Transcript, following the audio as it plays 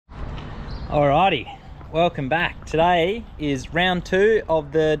Alrighty, welcome back. Today is round 2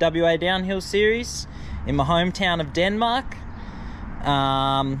 of the WA Downhill Series in my hometown of Denmark.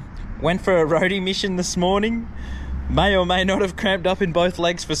 Went for a roadie mission this morning. May or may not have cramped up in both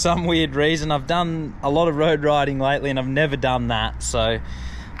legs for some weird reason. I've done a lot of road riding lately and I've never done that, so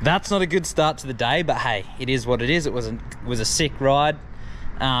that's not a good start to the day, but hey, it is what it is. It was a sick ride.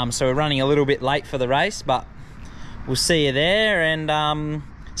 So we're running a little bit late for the race, but we'll see you there, and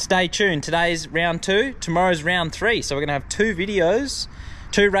stay tuned. Today's round 2, tomorrow's round 3. So we're gonna have 2 race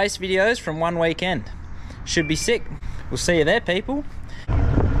videos from one weekend. Should be sick. We'll see you there, people.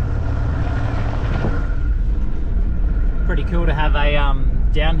 Pretty cool to have a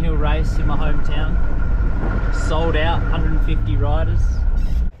downhill race in my hometown. Sold out, 150 riders.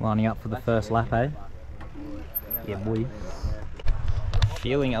 Lining up for the first lap, eh? Yeah, boy.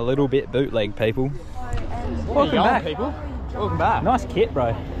 Feeling a little bit bootleg, people. Welcome back, people. Welcome back. Nice kit,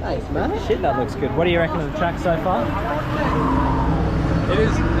 bro. Thanks, man. Shit, that looks good. What do you reckon of the track so far? It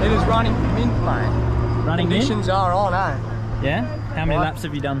is running mint, mate. Running mint? Conditions are on, eh? Yeah? How many laps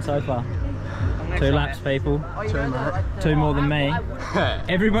have you done so far? 2 laps, people. 2, mate. 2 more than me.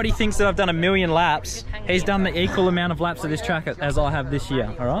 Everybody thinks that I've done 1,000,000 laps. He's done the equal amount of laps of this track as I have this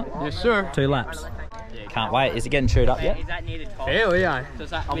year, alright? Yes, sir. 2 laps. Can't wait. Is it getting chewed up yet? Hell yeah.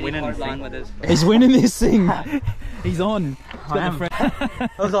 I'm winning this thing. He's winning this thing. He's on. I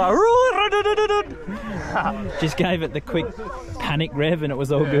was like, just gave it the quick panic rev and it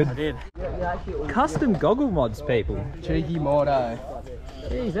was all good. I did. Custom goggle mods, people. Cheeky mod, eh?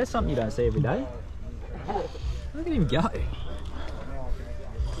 Jeez, that's something you don't see every day. Look at him go.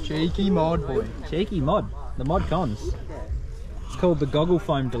 Cheeky mod, boy. Cheeky mod. The mod cons. It's called the goggle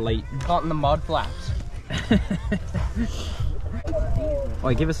foam delete. Cutting the mud flaps.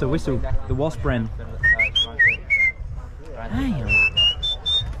 Oh, give us a whistle. The wasp wren. Hey.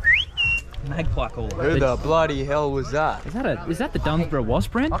 Magpie caller. Who the bloody hell was that? Is that the Dunsborough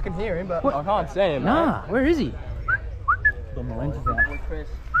wasp wren? I can hear him, but what? I can't see him. Nah, where is he? Got my lenses out.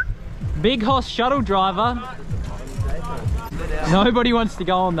 Big Hoss shuttle driver. Nobody wants to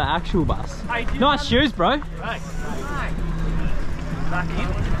go on the actual bus. Nice shoes, bro. To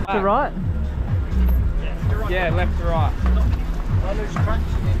right? Yeah, left to right.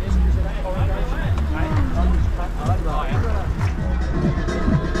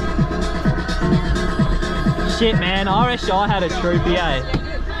 Shit, man, I wish I had a troopy, eh?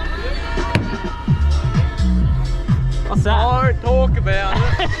 What's that? Don't talk about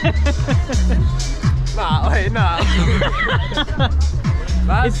it. Nah, wait, nah.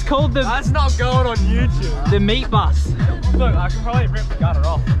 It's called the... That's not going on YouTube. The meat bus. Look, I can probably rip the gutter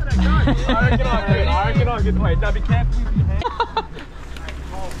off. I reckon I do. I reckon I could. Wait, now be careful with your hand.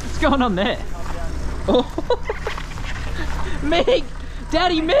 What's going on there? Oh. Meat!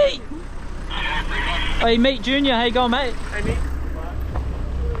 Daddy, meat! Hey, Meat Junior, how you going, mate? Hey, Meat.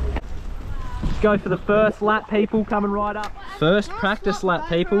 Go for the first lap, people, coming right up. First practice lap,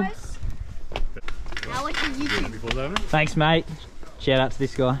 people. Thanks, mate. Shout out to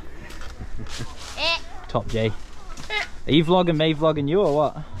this guy. Top G. Are you vlogging me, vlogging you, or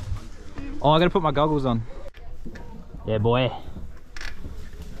what? Oh, I gotta put my goggles on. Yeah, boy.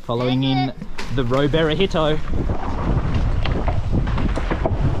 Following in the Roberahito.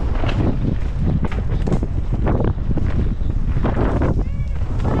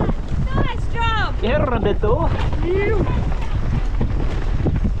 Nice job!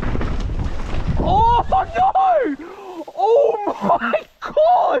 Oh no! Oh my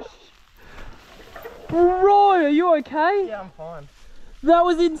gosh! Bro, are you okay? Yeah, I'm fine. That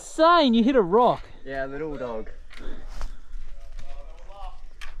was insane. You hit a rock. Yeah, little dog.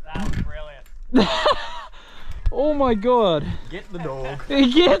 That was brilliant. Oh my god. Get the dog.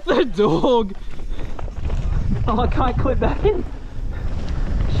 Get the dog. Oh, I can't clip that in.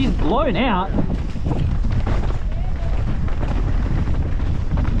 She's blown out.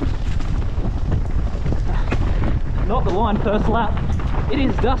 Not the line, first lap. It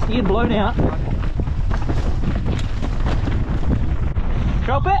is dusty and blown out.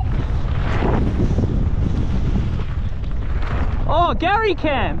 Drop it. Oh, Gary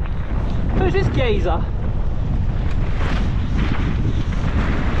Cam. Who's this geezer?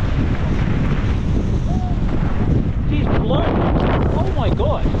 He's blown. Oh my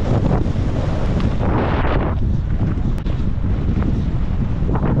god.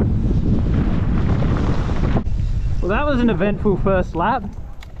 Well, that was an eventful first lap.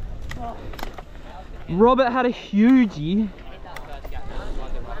 Robert had a hugie.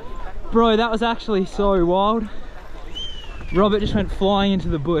 Bro, that was actually so wild. Robert just went flying into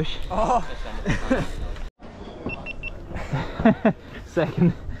the bush. Oh.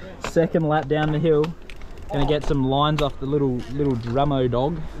 second Second lap down the hill. Gonna get some lines off the little Drummo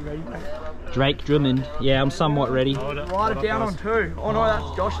dog. Drake Drummond. Yeah, I'm somewhat ready. Write it down on 2. Oh no,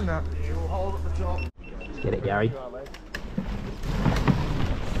 that's Josh in that. Hold at the top. Let's get it, Gary.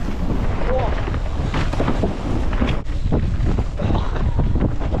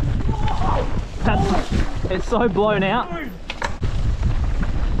 It's so blown out.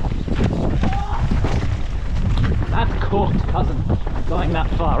 That's cooked, cousin. Going that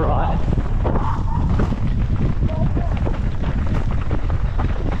far right.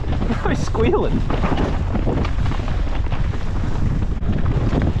 No squealing.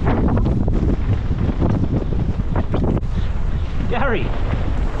 Gary.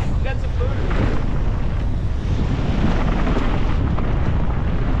 Get some food.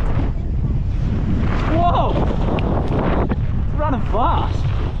 Whoa! It's running fast.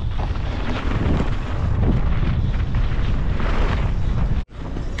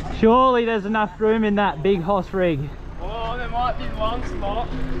 Surely there's enough room in that big Hoss rig. Oh, there might be one spot.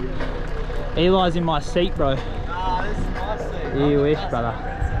 Eli's in my seat, bro. Ah, this is my seat. You wish, brother.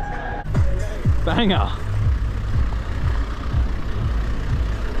 Banger.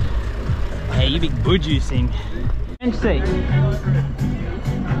 Hey, you big budgie thing. Bench seat.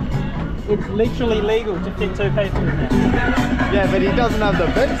 It's literally legal to fit 2 people in there. Yeah, but he doesn't have the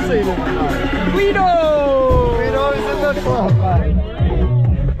bench seat in it. Guido! Guido's in the front, mate.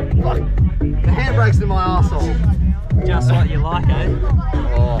 Fuck. The handbrake's in my arsehole. Just like you like, eh?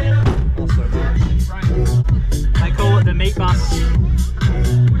 Oh, not so much. They call it the meat bus.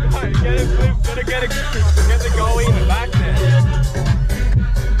 Get it, gotta get the goalie in the back there.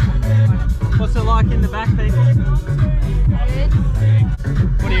 What's it like in the back, people?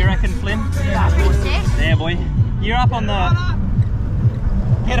 What do you reckon, Flynn? There, boy. You're up on the...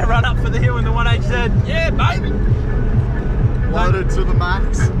 Get a run up for the hill in the 1HZ. Yeah, baby. Loaded to the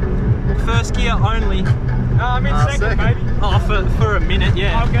max. First gear only. No, I'm in second, baby. Oh, for a minute,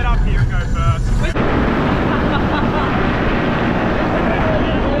 yeah. I'll get up here and go first.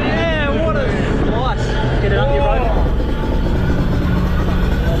 Yeah, what a slice. Get it up your road.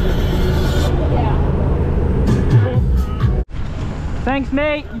 Thanks,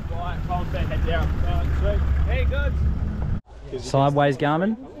 mate. Hey, good. Sideways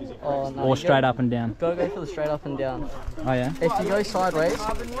Garmin Oh, no, or straight up and down? Go for the straight up and down. Oh yeah? If you go sideways,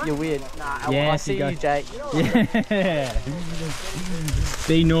 you're weird. Yeah, I if see you you, Jake. Yeah.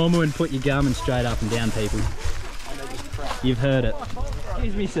 Be normal and put your Garmin straight up and down, people. You've heard it.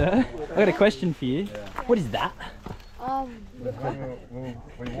 Excuse me, sir. I've got a question for you. What is that?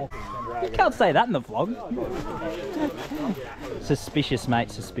 You can't say that in the vlog. Suspicious, mate,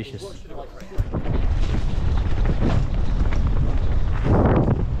 suspicious.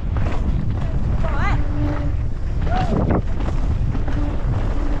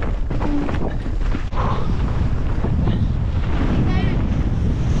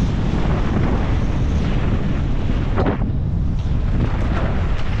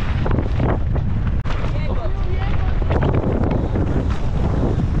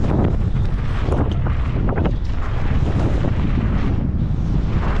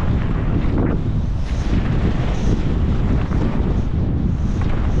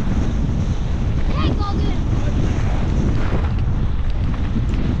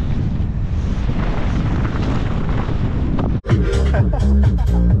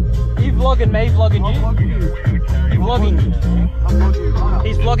 You vlogging me, vlogging you? You're vlogging.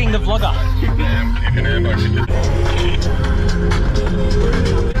 He's vlogging the vlogger.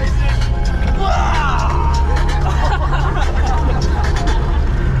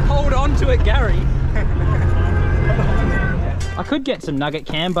 Hold on to it, Gary. I could get some nugget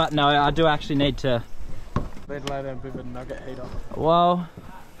cam, but no, I do actually need to. They'd lay down a bit of a nugget heater. Well,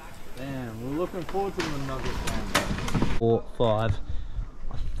 Damn, we're looking forward to the nugget cam. 4, 5.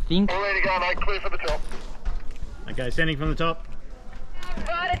 I think. All ready to go, mate. Clear for the top. Okay, sending from the top.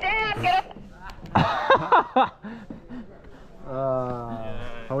 Write it down, get up.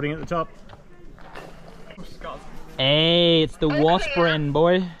 Holding at the top. Hey, it's the Wasp-Ren,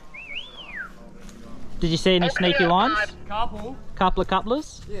 boy. Did you see any sneaky lines? Couple.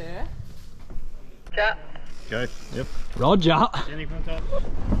 Couplers? Yeah. Chat. Go. Yep. Roger. Sending from the top.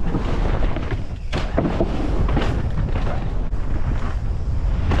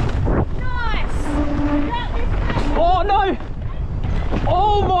 Nice. Oh no!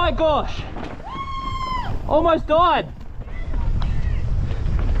 Oh my gosh! Almost died.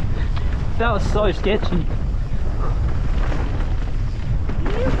 That was so sketchy.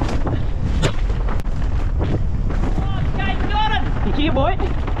 Okay, Godden. You here, boy?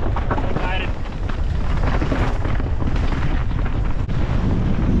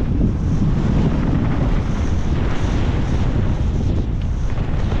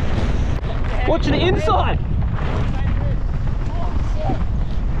 Watch the inside.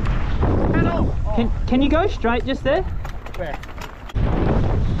 Can you go straight just there? Where?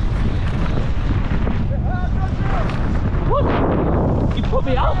 What? You put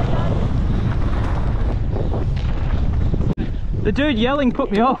me up. The dude yelling put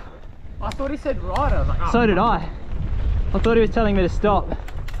me off. I thought he said right. I was like, oh. So did I. I thought he was telling me to stop.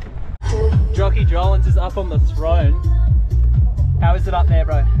 Jockey Jollins is up on the throne. How is it up there,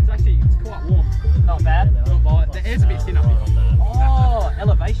 bro? It's quite warm. Not bad. Not bad. The air's a bit thin up here. Oh,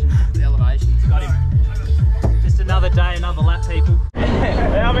 elevation. The elevation's got him. Just another day, another lap, people.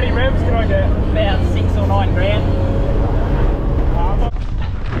 How many revs can I get? About 6 or 9 grand.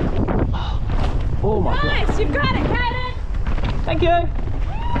 Oh my god. Nice, you've got it, Kaiden. Thank you.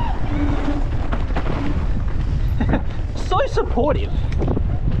 So supportive.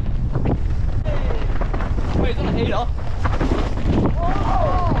 Wait, it's on a heater.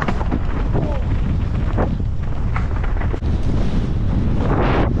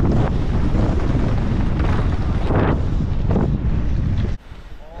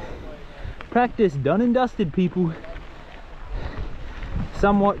 Practice done and dusted, people.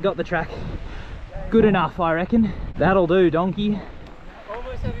 Somewhat got the track good enough, I reckon. That'll do, donkey.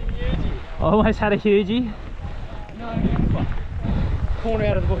 Almost having a hugie. Almost had a hugie. No, corner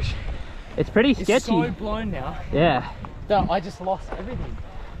out of the bush. It's pretty sketchy. It's so blown now. Yeah. No, I just lost everything.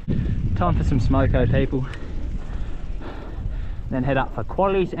 Time for some smoko, people. Then head up for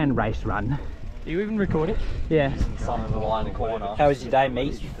qualies and race run. Are you even recording? Yeah. Sun in the line and corner. How was your day,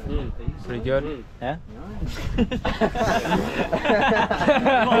 mate? Pretty good. Yeah.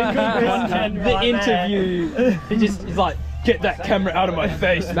 The interview. He's like, get that camera out of my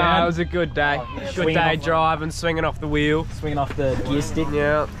face, man. Nah, it was a good day. Good day driving, swinging off the wheel. Swinging off the gear stick.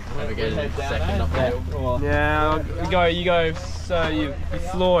 Yeah. Yeah, you go, so you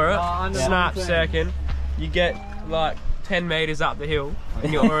floor it, snap second, you get like 10 metres up the hill,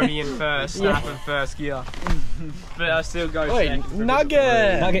 and you're already in first, snapping first gear. But I still go second.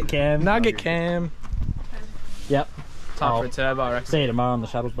 Nugget cam. Nugget cam. Yep. Time for a turbo, I reckon. See you tomorrow on the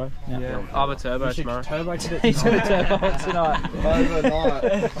shuttles, bro. Yeah, I'll have a turbo tomorrow. He's got a turbo tonight.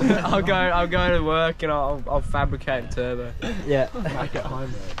 Overnight. I'll go to work and I'll fabricate a turbo. Yeah. Make it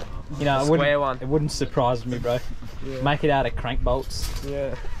home. You know, Square it wouldn't surprise me, bro. Yeah. Make it out of crank bolts.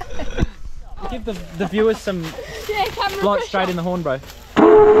 Yeah. Give the viewers some light straight in the horn, bro.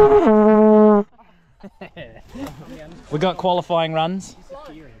 We got qualifying runs.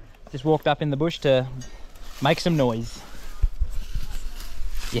 Just walked up in the bush to make some noise.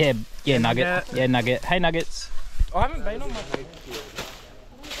 Yeah, Nugget. Yeah, Nugget. Hey, Nuggets. I haven't been on my feet.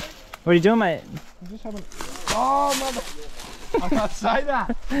 What are you doing, mate? Oh, mother. I can't say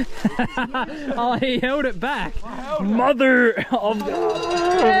that. Oh, he held it back. Mother of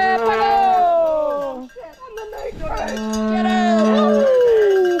God.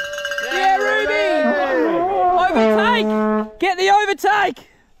 Yeah, Ruby! Overtake! Get the overtake!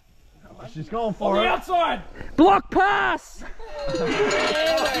 She's going for On it. the outside. Block pass! Do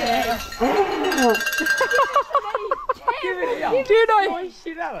you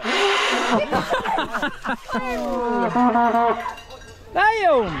know?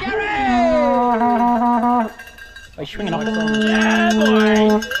 Damn! Are you swinging off? Yeah,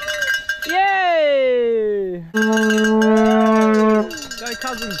 boy. Yay! Go,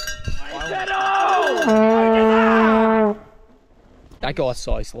 cousin. That guy's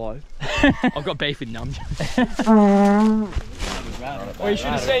so slow. I've got beef with Num. Well, you should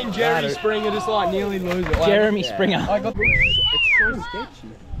have seen Jeremy Springer just like nearly lose it. Jeremy Springer. It's so sketchy.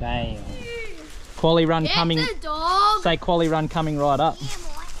 Damn. Quali run coming. It's a dog. Say quali run coming right up.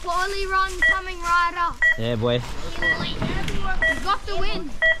 Quality run coming right up. Yeah, boy. You got the win.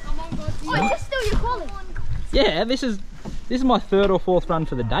 Oh, is this still your quality? Yeah, this is my 3rd or 4th run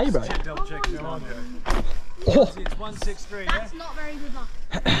for the day, bro. Oh. It's 163, That's not very good luck.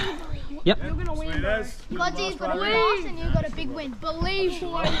 Yep. You're gonna win, bro. Godsy's got a big loss and you got a big win. Believe,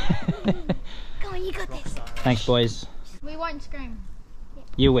 boy. Come on, you got this. Thanks, boys. We won't scream.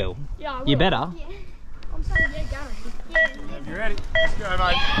 You will. Yeah, I will. You better. Yeah. I'm sorry, yeah, Gary. Yeah. You ready? Let's go,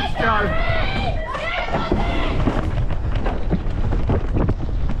 mate. Let's go.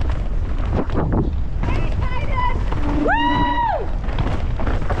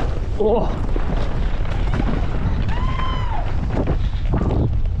 Oh.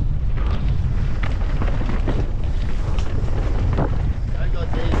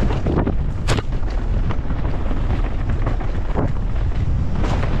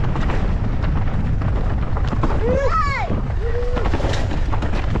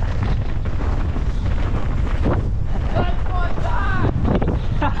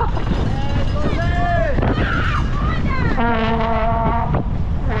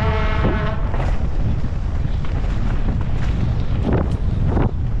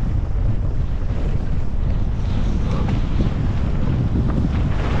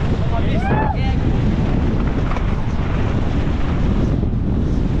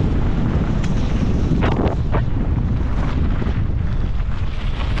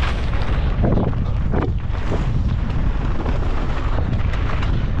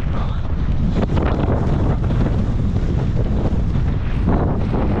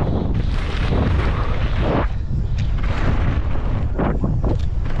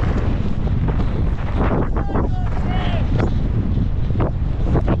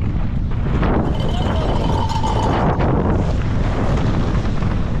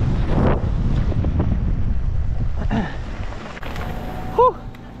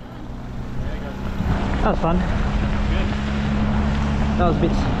 That was fun. That was a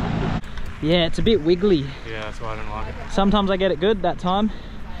bit... Yeah, it's a bit wiggly. Yeah, that's why I don't like it. Sometimes I get it good, that time,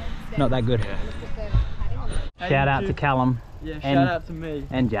 not that good. Yeah. Shout out to Callum. Yeah, and, shout out to me.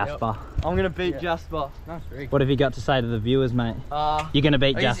 And Jasper. I'm gonna beat Jasper. What have you got to say to the viewers, mate? You're gonna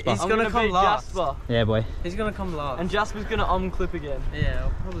beat Jasper. I'm gonna beat Jasper. Yeah, boy. He's gonna come last. And Jasper's gonna clip again. Yeah, I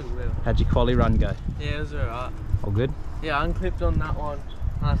probably will. How'd your quali run go? Yeah, it was alright. All good? Yeah, I unclipped on that one.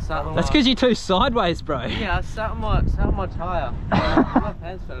 I sat on That's my... because you're too sideways, bro. Yeah, I sat on my tyre. My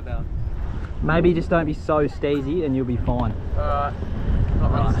pants fell down. Maybe just don't be so steezy and you'll be fine. Alright.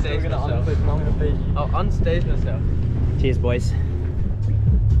 I'll unstage myself. I'll unstage myself. Cheers, boys.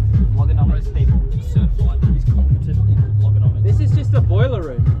 Logonomics people certified. He's competent in logonomics. This is just a boiler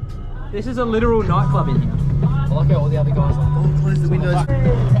room. This is a literal nightclub in here. I like how all the other guys are like, oh, close the windows.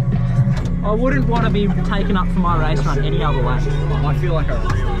 I wouldn't want to be taken up for my race run any other way. I feel like I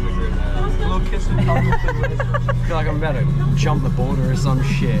really a little kiss and hug. I feel like I'm about to jump the border or some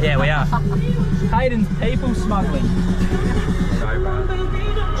shit. Yeah, we are. Kaiden's people smuggling.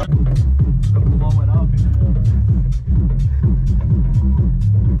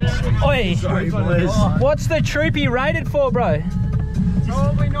 Oi! What's the troopy rated for, bro?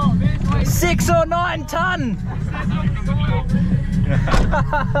 Probably not. 6 or 9 ton!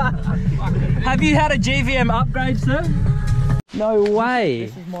 Have you had a GVM upgrade, sir? No way.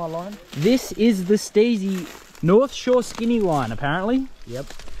 This is my line. This is the Steezy North Shore skinny line, apparently. Yep.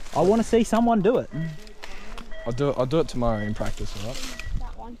 I want to see someone do it. I'll do it tomorrow in practice, alright?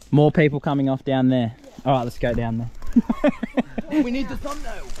 More people coming off down there. Alright, let's go down there. We need the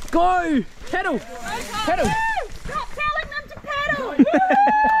thumbnail. Go! Pedal! Pedal! Stop telling them to pedal!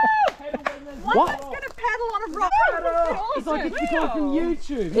 What? He's gonna pedal on a rock. It's like it's from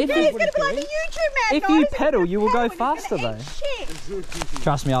YouTube. If He's you, gonna be like a YouTube man. if you pedal, you will go faster though. Shit.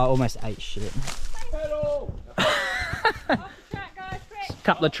 Trust me, I almost ate shit.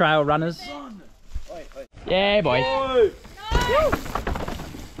 Couple of trail runners. Yeah, boy.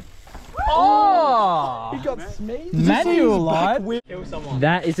 Oh! He got sneezed. Manual light.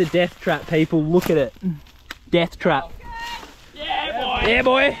 That is a death trap, people. Look at it. Death trap. Yeah, boy. Yeah,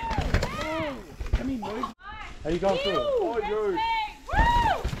 boy. How you going through it? Oh, dude.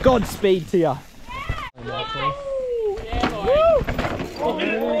 Godspeed to you.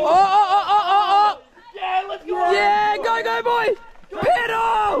 Oh! Yeah, let's go. Yeah, go, boy.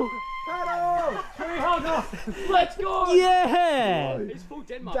 Pedal! Tree hugger. Let's go. Yeah! It's full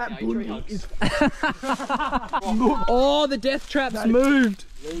Denmark. That booty is Oh, the death trap's moved.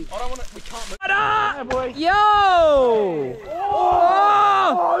 I don't want to. We can't move. Yeah, boy. Yo!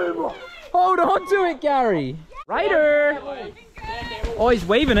 Oh! Hold on to it, Gary. Raider. Oh, he's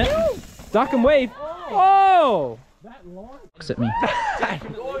weaving it. Duck and weave. Oh! Looks at me.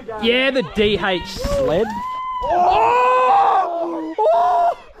 Yeah, the DH sled. Oh!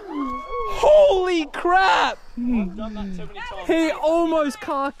 Oh! Holy crap! He almost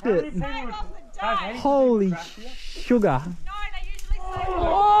carked it. Holy sugar.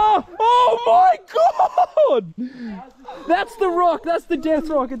 Oh my god! That's the rock, that's the death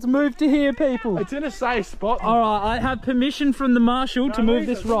rock. It's moved to here, people. It's in a safe spot. Alright, I have permission from the marshal to move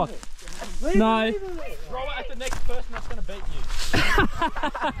this rock. No. Throw it at the next person that's going to beat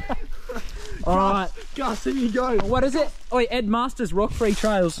you. Alright. Gus, in you go. What is it? Oh, Ed Masters Rock Free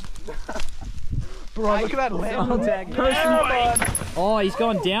Trails. Bro, look at that lamb tag. Oh, he's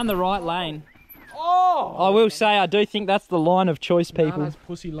gone down the right lane. Oh! I will say, I do think that's the line of choice, people. That's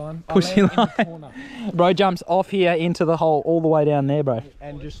pussy line. Pussy line. Bro jumps off here into the hole all the way down there, bro.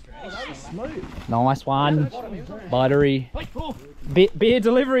 And just smooth. Nice one. Buttery. Beer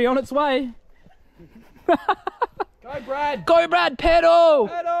delivery on its way. Go, Brad. Go, Brad, pedal!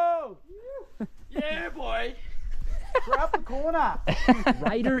 Pedal. Yeah, boy. Grab the corner.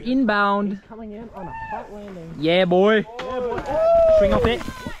 Raider inbound. Coming in on a hot landing. Yeah, boy. Swing off it.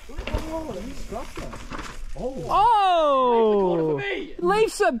 Oh!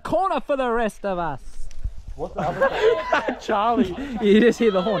 Leave some corner for the rest of us. What the other Charlie. You just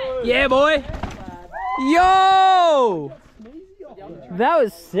hear the horn. Yeah, boy. Yo! That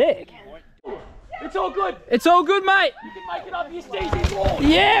was sick. It's all good. It's all good, mate. You can make it up your Steezy wall.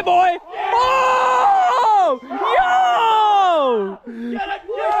 Yeah, boy. Oh! Yo!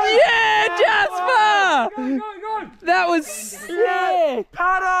 Yeah, Jasper! Go. That was sick.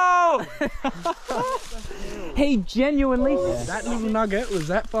 Paddle. He genuinely. That little nugget was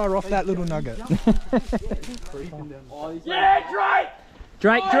that far off that little nugget. Yeah, Drake.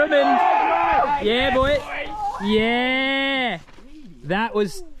 Drake Drummond. Yeah, boy. Yeah.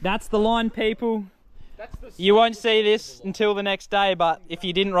 That's the line, people. You won't see this until the next day, but if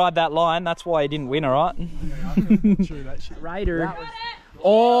you didn't ride that line, that's why you didn't win, all right? True, that shit. Raider.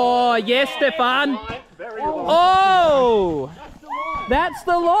 Oh, yes, Stefan. Oh, that's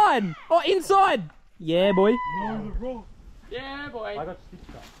the line. Oh, inside. Yeah, boy. Yeah, boy. I got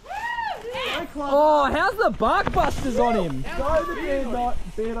Oh, how's the bark busters on him? Beardo.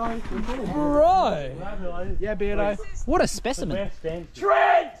 Bro. Yeah, Beardo. What a specimen.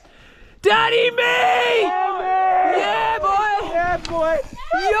 Trent! Daddy me! Yeah, boy! Yeah, boy.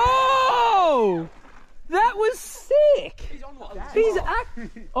 Yo! That was sick! He's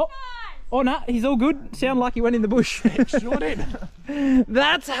Oh, no, he's all good. Sound like he went in the bush. Sure did.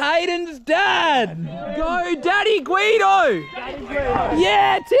 That's Hayden's dad! Go, Daddy Guido!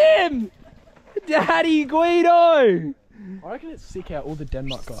 Yeah, Tim! Daddy Guido! I reckon it's sick how all the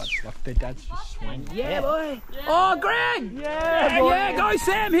Denmark guys, like their dads just swing. Yeah, boy! Oh, Greg! Yeah, go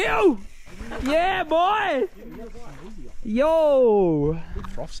Sam Hill! Yeah, boy! Yo!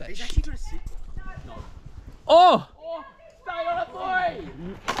 Froth sack. Oh! Stay on it, boy!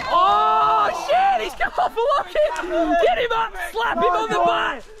 Oh shit! He's come off a locket! Get him up! Slap him on the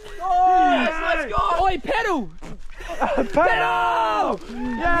butt! Let's go! Oi, pedal! Pedal!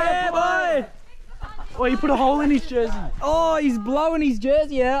 Yeah, boy! Oh, he put a hole in his jersey. Oh, he's blowing his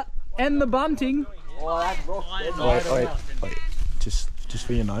jersey out and the bunting. Wait. Just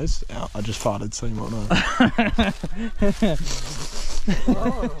for your nose. I just farted, so you might know.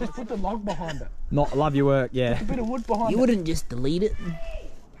 Just put the log behind it. Not love your work, yeah. A bit of wood behind it. You wouldn't just delete it.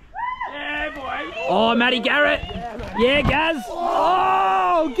 Yeah, boy! Oh, Matty Garrett! Yeah, Gaz!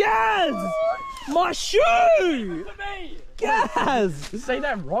 Oh, Gaz! My shoe! Gaz! See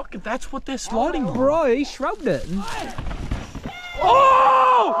that rock? That's what they're sliding on. Bro, he shrugged it.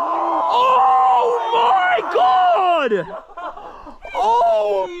 Oh! Oh my god!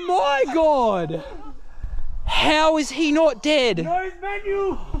 Oh my god! How is he not dead? Nose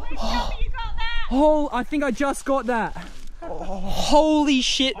menu! Oh, I think I just got that. Holy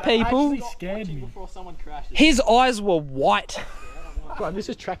shit, people. Actually scared me. His eyes were white. Bro, this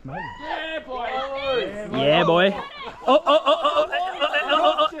is track mate. Yeah, boy! Yeah, boy. Oh.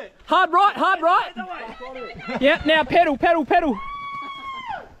 Hard right, hard right. Yeah, now pedal.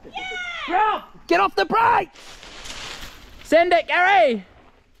 Get off the brake. Send it, Gary.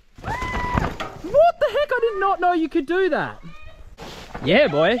 What the heck? I did not know you could do that. Yeah,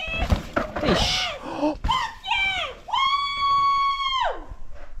 boy. Ish.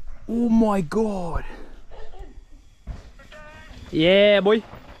 Oh my god. Yeah, boy.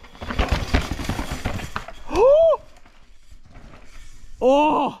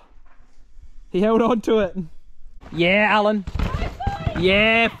 Oh! He held on to it. Yeah, Alan.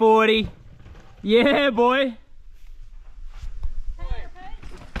 Yeah, 40. Yeah, boy.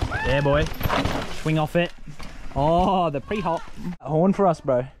 Yeah, boy. Swing off it. Oh, the pre-hop. A horn for us,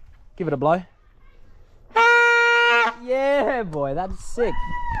 bro. Give it a blow. Yeah, boy. That's sick.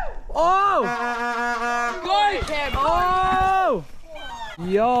 Oh! Go, Cam! Oh!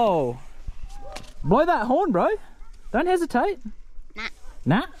 Yo. Blow that horn, bro. Don't hesitate.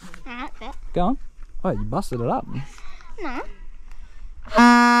 Nah? Nah, that's it. Go on. Oh, you busted it up. No.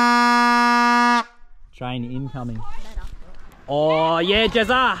 Train incoming. Oh, yeah,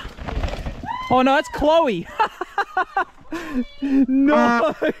 Jazza. Oh, no, it's Chloe.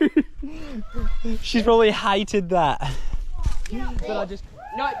 No. She's probably hated that. But I just...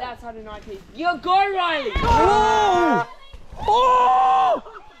 No, that's 119. You go, Riley! Oh! Oh!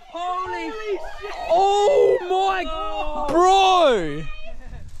 Holy shit! Oh my... Bro!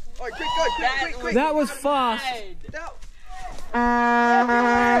 Quick. That was fast.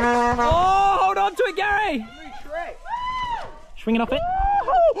 Oh, hold on to it, Gary. Swing it off it.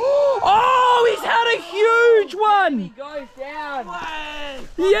 Oh, he's had a huge one. He goes down.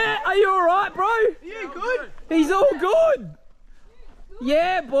 Yeah, are you all right, bro? Yeah, good. He's all good.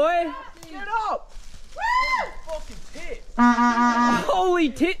 Yeah, boy. Get up. Fucking tit. Holy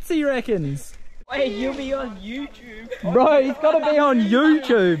tits, he reckons. Wait, you'll be on YouTube. Bro, he's got to be on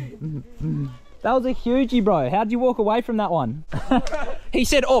YouTube. That was a hugie, bro. How'd you walk away from that one? He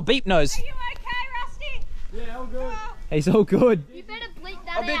said, oh, beep nose. Are you okay, Rusty? Yeah, all good. He's all good. You better bleep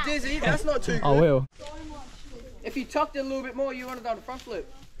that A bit out. dizzy. That's not too good. I will. If you tucked it a little bit more, you would have done a front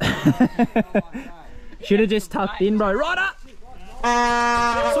flip. Should have just tucked in, bro. Right up.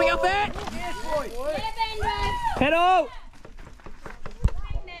 Swing up there. Yeah, Benjo. Pedal.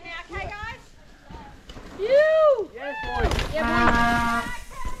 Okay, guys? Yes, boy.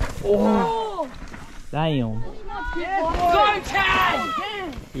 Oh. Damn. Go, Chad!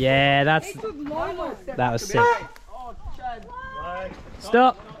 Yeah, that was sick.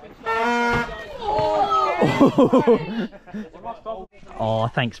 Stop. Oh,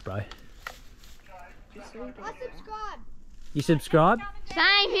 thanks, bro. I subscribe. You subscribe?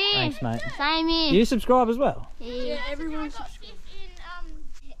 Same here. Thanks, mate. Same here. You subscribe as well? Yeah, everyone's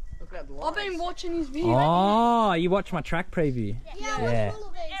I've been watching his video. Oh, you watch my track preview? Yeah.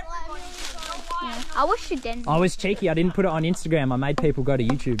 I wish you didn't. I was cheeky. I didn't put it on Instagram. I made people go to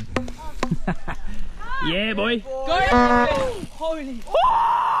YouTube. Yeah, boy. Go! Holy!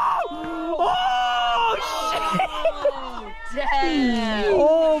 Oh, shit! Damn!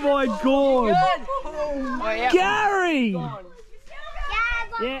 Oh my god! Oh, yeah. Gary!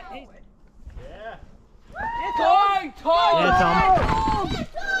 Yeah. Tom! Tom! Yeah, Tom.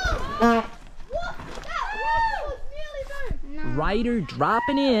 Raider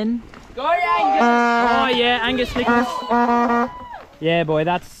dropping in. Go, Angus! Oh yeah, Angus Nichols. Yeah, boy,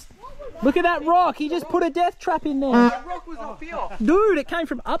 that's... Look at that rock. He just put a death trap in there. That rock was up here. Dude, it came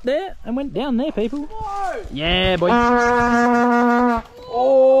from up there and went down there, people. Yeah, boy.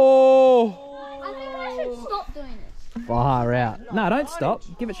 Oh! I think I should stop doing this. Far out. No, don't stop.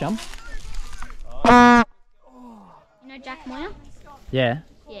 Give it some. You know Jack Moyer? Yeah.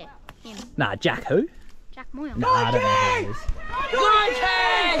 Yeah, him. Nah, Jack who? Jack Moyer. Nah, I don't know who it is.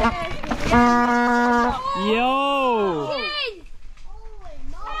 Yo!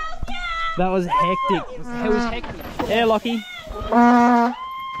 That was hectic. It was hectic. Yeah, Lockie.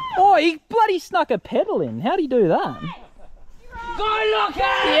 Oh, he bloody snuck a pedal in. How'd he do that? Go, Lockie!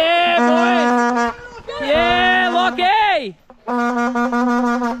 Yeah, boy! Yeah, Lockie!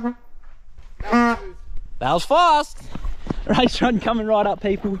 That was fast. Race run coming right up,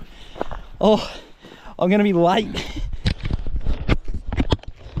 people. Oh, I'm going to be late.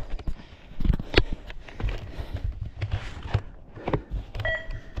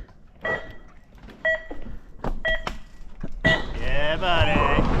 Yeah, buddy.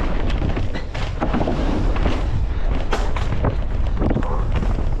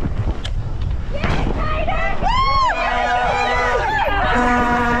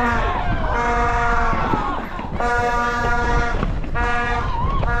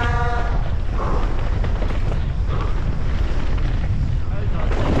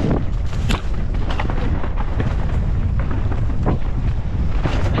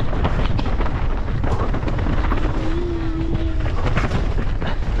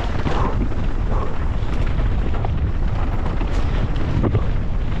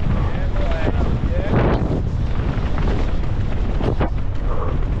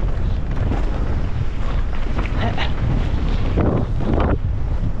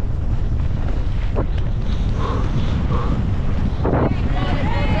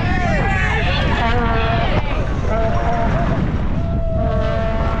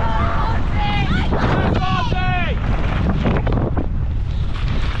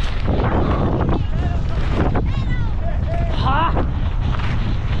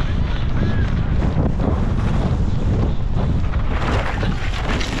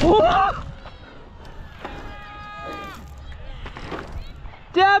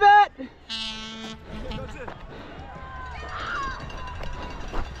 Damn it!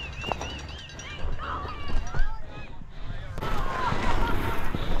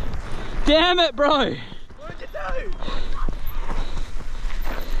 Damn it, bro! What did you do?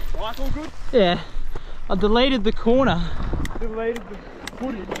 Life all good? Yeah, I deleted the corner. Deleted the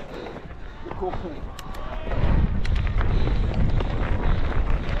footage.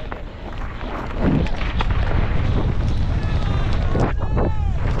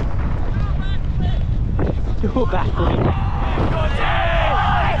 Do a backflip.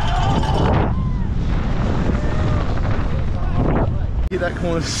 Hit that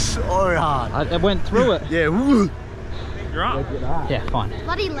corner so hard. I went through it. Yeah, woo. You're up. Yeah, fine.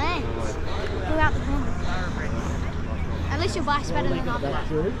 Bloody lands. Go out the corner. At least your bike's better than ours.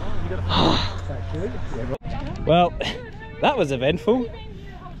 Well, that was eventful.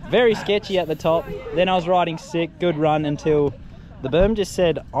 Very sketchy at the top. Then I was riding sick, good run until the berm just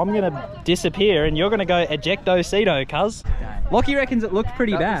said, I'm gonna disappear and you're gonna go ejecto-cedo, cuz. Lockie reckons it looked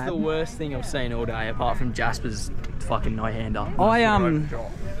pretty bad. That was the worst thing I've seen all day, apart from Jasper's fucking no-hander.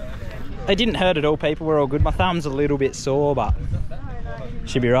 It didn't hurt at all, people. We're all good. My thumb's a little bit sore, but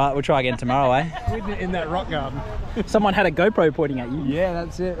should be right. We'll try again tomorrow, eh? In that rock garden. Someone had a GoPro pointing at you. Yeah,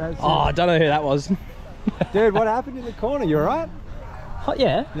 that's it. Oh, I don't know who that was. Dude, what happened in the corner? You alright? Oh,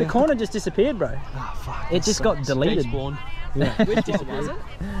 yeah, the corner just disappeared, bro. Oh, fuck. It just got deleted. Yeah. Which one was it?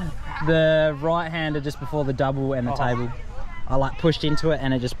 The right-hander just before the double and the table. I like pushed into it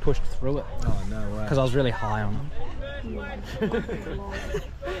and it just pushed through it. Oh, no way. Because I was really high on it.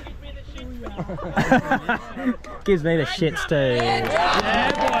 Gives me the shits too.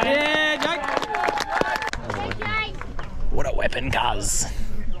 Yeah, boy. Yeah, Jake. What a weapon, cuz.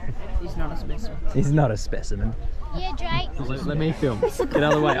 He's not a specimen. He's not a specimen. Yeah, Drake. Let me film. Get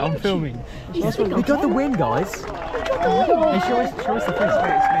out of the way. I'm filming. We got the win, guys. Hey, show us the first.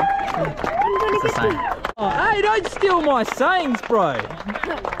 It's the same. Oh, hey, don't steal my sayings, bro.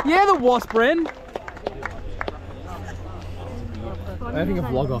 Yeah, the wasp, Ren. I'm having a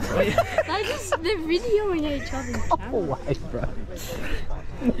vlog off, right? They're videoing each other. Oh, wait, bro.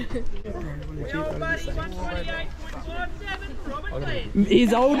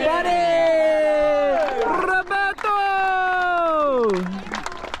 His old buddy! Roberto!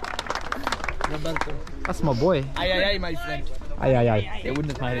 That's my boy. Aye, my friend. Aye. It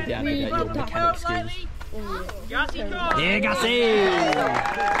wouldn't have made it down without your mechanic skills. Yeah, Gussie!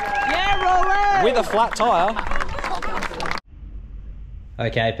 Yeah, roll it! With a flat tyre.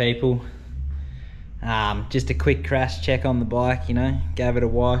 Okay, people. Just a quick crash check on the bike, you know. Gave it a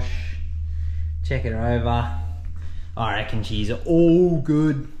wash. Check it over. I reckon she's all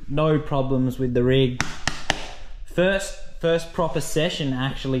good. No problems with the rig. First proper session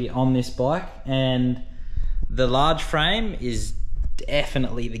actually on this bike, and the large frame is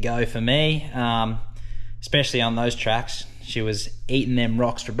definitely the go for me, especially on those tracks. She was eating them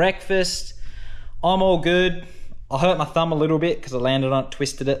rocks for breakfast. I'm all good. I hurt my thumb a little bit because I landed on it,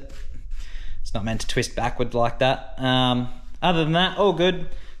 twisted it. It's not meant to twist backwards like that. Other than that, all good.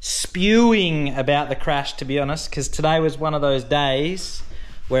 Spewing about the crash, to be honest, because today was one of those days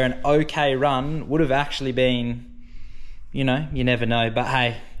where an okay run would have actually been, you know, you never know. But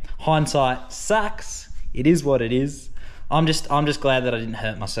hey, hindsight sucks. It is what it is. I'm just glad that I didn't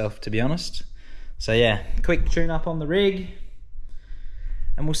hurt myself, to be honest. So yeah, quick tune up on the rig.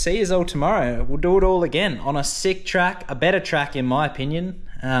 And we'll see you all tomorrow. We'll do it all again on a sick track, a better track in my opinion.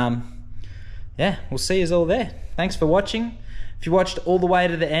 Yeah, we'll see you all there. Thanks for watching. If you watched all the way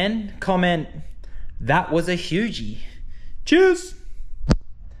to the end, comment, that was a hugie. Cheers!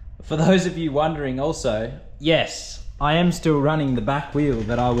 For those of you wondering also, yes, I am still running the back wheel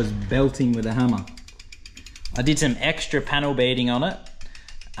that I was belting with a hammer. I did some extra panel beating on it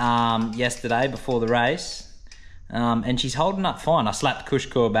yesterday before the race. And she's holding up fine. I slapped Cush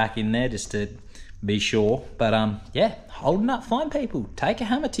Core back in there just to be sure. But yeah, holding up fine, people. Take a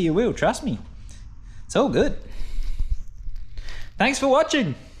hammer to your wheel, trust me. It's all good. Thanks for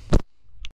watching.